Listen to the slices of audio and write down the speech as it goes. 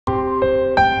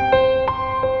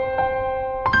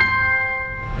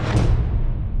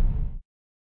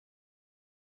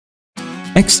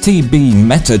XTB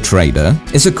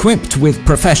MetaTrader is equipped with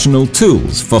professional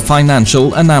tools for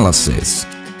financial analysis.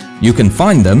 You can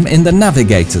find them in the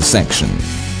Navigator section.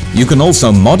 You can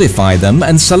also modify them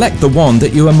and select the one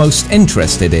that you are most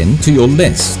interested in to your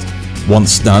list.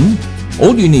 Once done,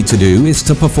 all you need to do is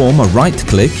to perform a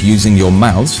right-click using your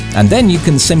mouse, and then you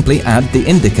can simply add the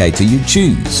indicator you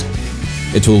choose.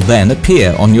 It will then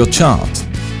appear on your chart.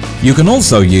 You can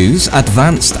also use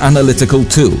Advanced Analytical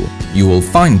Tool. You will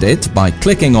find it by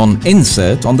clicking on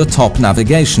Insert on the top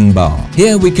navigation bar.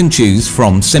 Here we can choose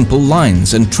from Simple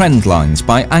Lines and Trend Lines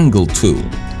by Angle Tool.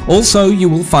 Also, you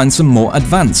will find some more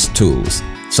advanced tools,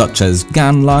 such as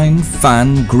Gann line,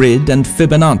 fan, grid and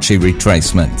Fibonacci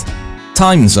retracement,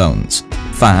 time zones,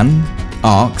 fan,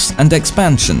 arcs and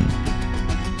expansion.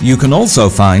 You can also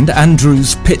find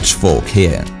Andrew's pitchfork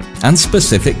here, and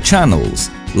specific channels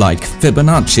like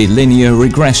Fibonacci linear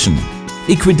regression,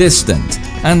 equidistant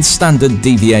and standard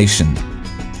deviation.